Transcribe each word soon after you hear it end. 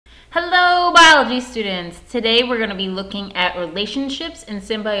Ecology students, today we're going to be looking at relationships and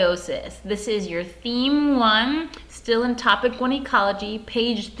symbiosis. This is your theme 1, still in topic 1 ecology,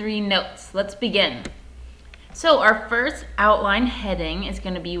 page 3 notes. Let's begin. So our first outline heading is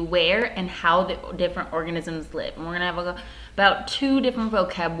going to be where and how the different organisms live. And we're going to have about 2 different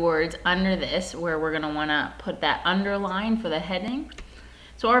vocab words under this where we're going to want to put that underline for the heading.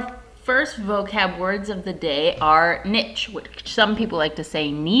 So our first vocab words of the day are niche, which some people like to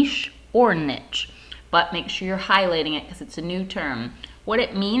say niche or niche, but make sure you're highlighting it because it's a new term. What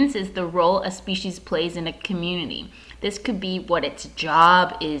it means is the role a species plays in a community. This could be what its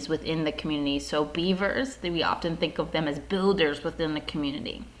job is within the community. So beavers, we often think of them as builders within the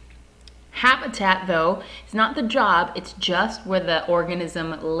community. Habitat, though, is not the job, it's just where the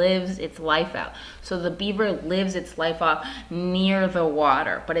organism lives its life out. So the beaver lives its life out near the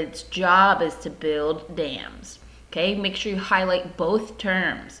water, but its job is to build dams. Okay, make sure you highlight both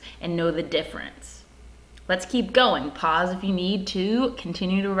terms and know the difference. Let's keep going. Pause if you need to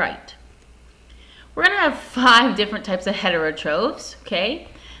continue to write. We're going to have 5 different types of heterotrophs, okay?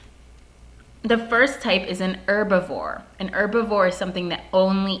 The first type is an herbivore. An herbivore is something that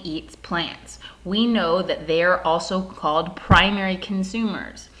only eats plants. We know that they are also called primary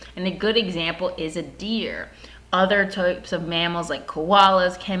consumers. And a good example is a deer. Other types of mammals like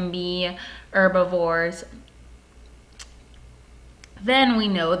koalas can be herbivores. Then we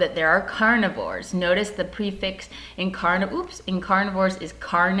know that there are carnivores. Notice the prefix in carnivores is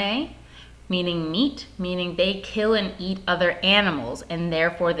carne, meaning meat, meaning they kill and eat other animals, and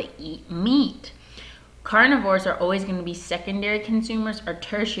therefore they eat meat. Carnivores are always going to be secondary consumers or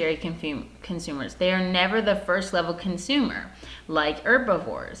tertiary consumers. They are never the first level consumer, like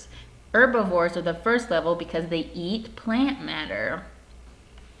herbivores. Herbivores are the first level because they eat plant matter.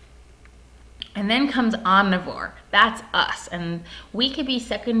 And then comes omnivore. That's us. And we could be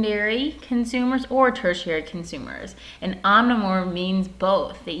secondary consumers or tertiary consumers. And omnivore means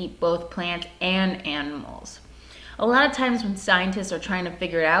both. They eat both plants and animals. A lot of times when scientists are trying to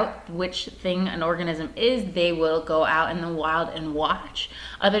figure out which thing an organism is, they will go out in the wild and watch.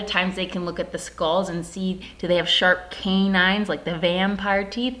 Other times they can look at the skulls and see, do they have sharp canines like the vampire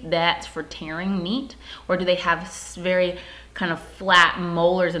teeth? That's for tearing meat. Or do they have very kind of flat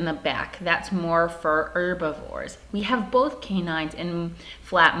molars in the back? That's more for herbivores. We have both canines and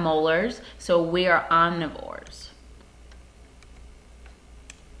flat molars, so we are omnivores.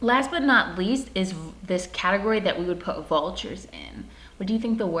 Last but not least is this category that we would put vultures in. What do you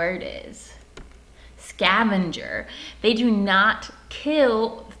think the word is? Scavenger. They do not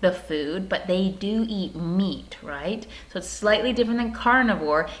kill the food, but they do eat meat, right? So it's slightly different than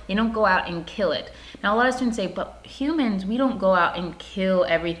carnivore. They don't go out and kill it. Now a lot of students say, but humans, we don't go out and kill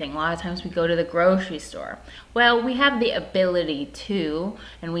everything. A lot of times we go to the grocery store. Well, we have the ability to,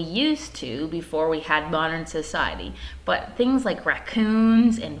 and we used to before we had modern society. But things like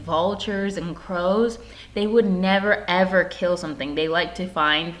raccoons and vultures and crows, they would never ever kill something. They like to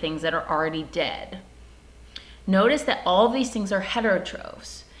find things that are already dead. Notice that all of these things are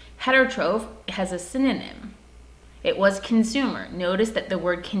heterotrophs. Heterotroph has a synonym. It was consumer. Notice that the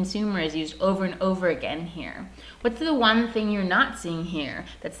word consumer is used over and over again here. What's the one thing you're not seeing here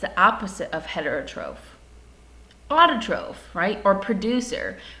that's the opposite of heterotroph? Autotroph, right? Or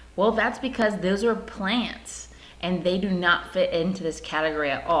producer. Well, that's because those are plants and they do not fit into this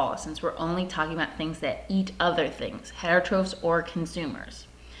category at all, since we're only talking about things that eat other things, heterotrophs or consumers.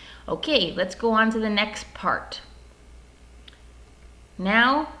 Okay, let's go on to the next part.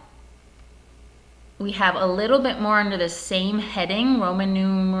 Now, we have a little bit more under the same heading, Roman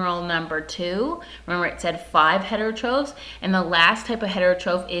numeral number 2. Remember it said 5 heterotrophs, and the last type of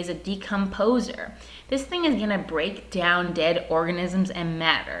heterotroph is a decomposer. This thing is going to break down dead organisms and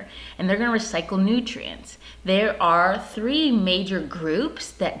matter, and they're going to recycle nutrients. There are 3 major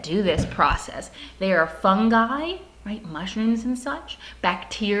groups that do this process. They are fungi, right, mushrooms and such,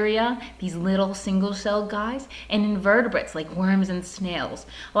 bacteria, these little single-celled guys, and invertebrates like worms and snails.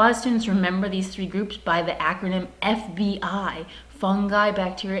 A lot of students remember these 3 groups by the acronym FBI, fungi,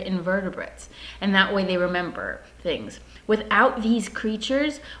 bacteria, invertebrates, and that way they remember things. Without these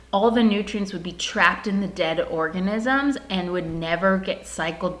creatures, all the nutrients would be trapped in the dead organisms and would never get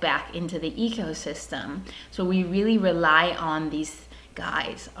cycled back into the ecosystem. So we really rely on these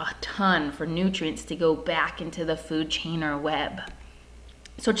guys a ton for nutrients to go back into the food chain or web.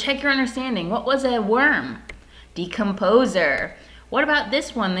 So check your understanding. What was a worm? Decomposer. What about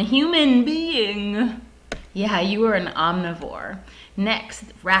this one, the human being? Yeah, you were an omnivore. Next,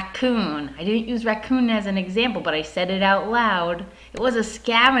 raccoon. I didn't use raccoon as an example, but I said it out loud. It was a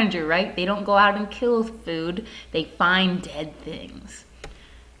scavenger, right? They don't go out and kill food. They find dead things.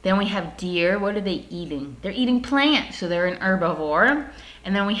 Then we have deer. What are they eating? They're eating plants, so they're an herbivore.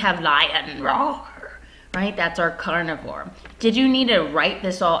 And then we have lion, roar, right? That's our carnivore. Did you need to write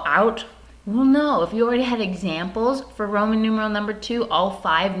this all out? Well, no. If you already had examples for Roman numeral number 2, all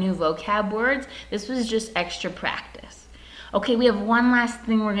 5 new vocab words, this was just extra practice. Okay, we have one last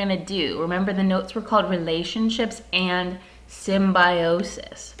thing we're gonna do. Remember, the notes were called relationships and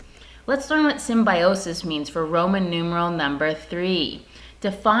symbiosis. Let's learn what symbiosis means for Roman numeral number 3.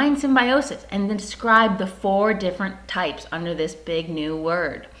 Define symbiosis and then describe the 4 different types under this big new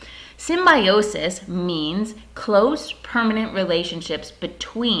word. Symbiosis means close, permanent relationships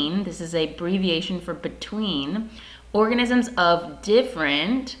between, this is an abbreviation for between, organisms of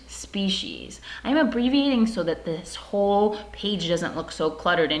different species. I'm abbreviating so that this whole page doesn't look so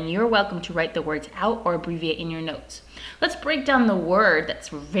cluttered, and you're welcome to write the words out or abbreviate in your notes. Let's break down the word that's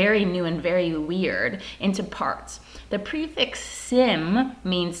very new and very weird into parts. The prefix sim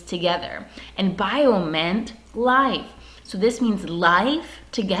means together, and bio meant life. So this means life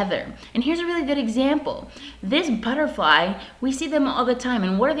together. And here's a really good example. This butterfly, we see them all the time,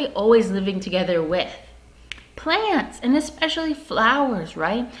 and what are they always living together with? Plants, and especially flowers,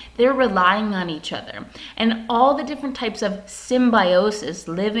 right? They're relying on each other. And all the different types of symbiosis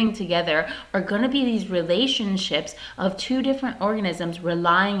living together are going to be these relationships of 2 different organisms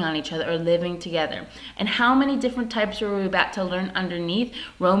relying on each other or living together. And how many different types are we about to learn underneath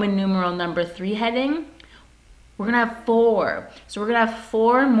Roman numeral number 3 heading? We're going to have 4. So we're going to have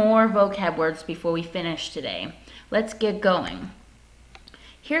 4 more vocab words before we finish today. Let's get going.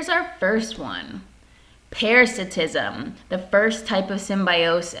 Here's our first one. Parasitism, the first type of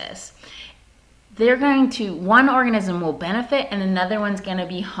symbiosis. One organism will benefit and another one's going to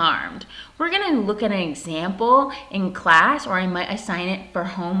be harmed. We're going to look at an example in class, or I might assign it for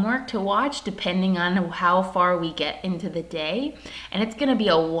homework to watch depending on how far we get into the day. And it's going to be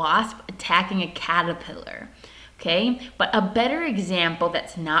a wasp attacking a caterpillar. Okay, but a better example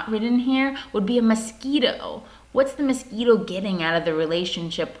that's not written here would be a mosquito. What's the mosquito getting out of the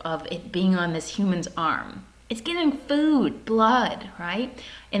relationship of it being on this human's arm? It's getting food, blood, right?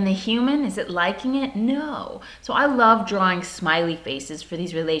 And the human, is it liking it? No. So I love drawing smiley faces for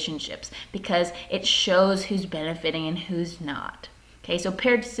these relationships because it shows who's benefiting and who's not. Okay, so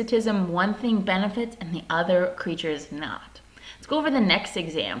parasitism, one thing benefits and the other creature is not. Let's go over the next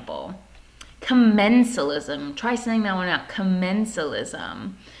example. Commensalism. Try saying that one out.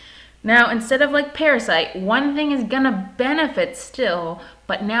 Commensalism. Now, instead of like parasite, one thing is gonna benefit still,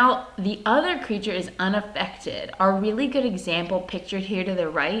 but now the other creature is unaffected. Our really good example pictured here to the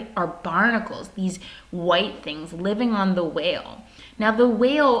right are barnacles, these white things living on the whale. Now, the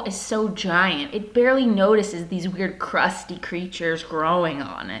whale is so giant, it barely notices these weird crusty creatures growing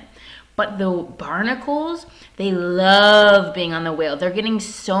on it. But the barnacles, they love being on the whale. They're getting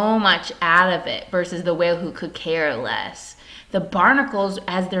so much out of it versus the whale who could care less. The barnacles,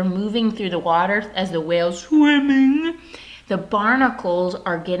 as they're moving through the water, as the whale's swimming, the barnacles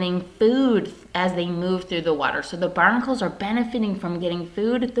are getting food as they move through the water. So the barnacles are benefiting from getting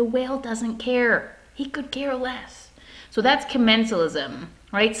food. The whale doesn't care. He could care less. So that's commensalism,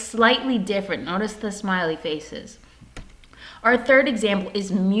 right? Slightly different. Notice the smiley faces. Our third example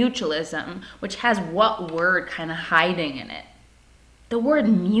is mutualism, which has what word kind of hiding in it? The word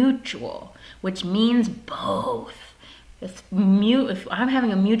mutual, which means both. If I'm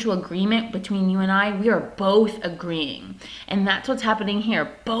having a mutual agreement between you and I, we are both agreeing. And that's what's happening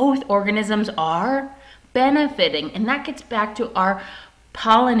here. Both organisms are benefiting. And that gets back to our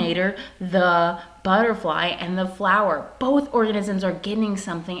pollinator, the butterfly and the flower. Both organisms are getting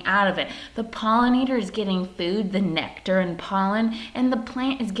something out of it. The pollinator is getting food, the nectar and pollen, and the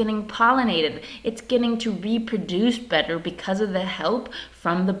plant is getting pollinated. It's getting to reproduce better because of the help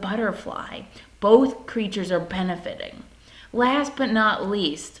from the butterfly. Both creatures are benefiting. Last but not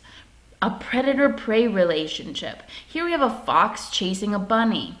least, a predator-prey relationship. Here we have a fox chasing a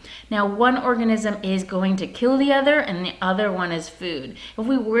bunny. Now, one organism is going to kill the other and the other one is food. If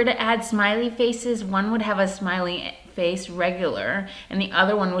we were to add smiley faces, one would have a smiley face regular and the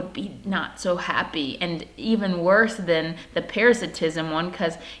other one would be not so happy, and even worse than the parasitism one,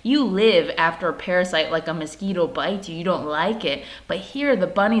 because you live after a parasite like a mosquito bites you, you don't like it, but here the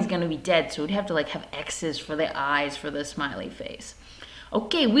bunny's going to be dead, so we'd have to like have X's for the eyes for the smiley face.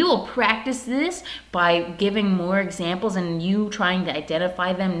 Okay, we will practice this by giving more examples and you trying to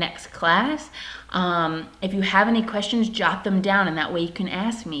identify them next class. If you have any questions, jot them down and that way you can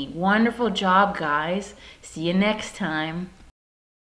ask me. Wonderful job, guys. See you next time.